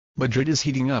Madrid is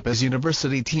heating up as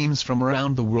university teams from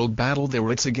around the world battle their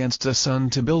wits against the sun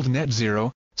to build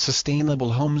net-zero,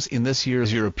 sustainable homes in this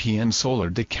year's European Solar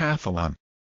Decathlon.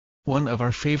 One of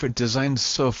our favorite designs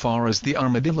so far is the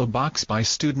Armadillo Box by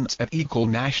students at École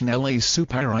Nationale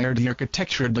Supérieure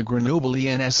d'Architecture de Grenoble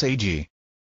ENSAG.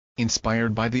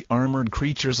 Inspired by the armored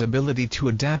creature's ability to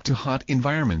adapt to hot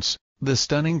environments, the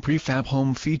stunning prefab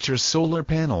home features solar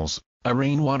panels, a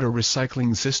rainwater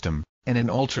recycling system, and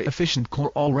an ultra-efficient core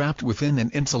all wrapped within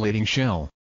an insulating shell.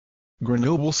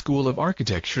 Grenoble School of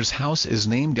Architecture's house is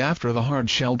named after the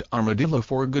hard-shelled armadillo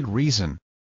for good reason.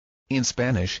 In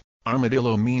Spanish,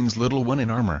 armadillo means little one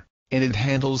in armor, and it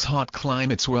handles hot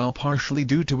climates well, partially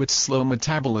due to its slow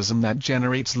metabolism that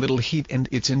generates little heat and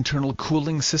its internal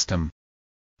cooling system.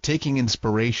 Taking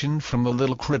inspiration from the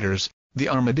little critters, the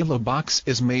Armadillo Box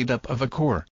is made up of a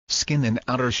core, skin and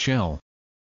outer shell.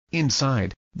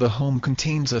 Inside, the home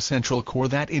contains a central core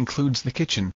that includes the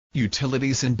kitchen,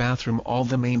 utilities and bathroom, all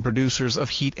the main producers of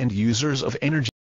heat and users of energy.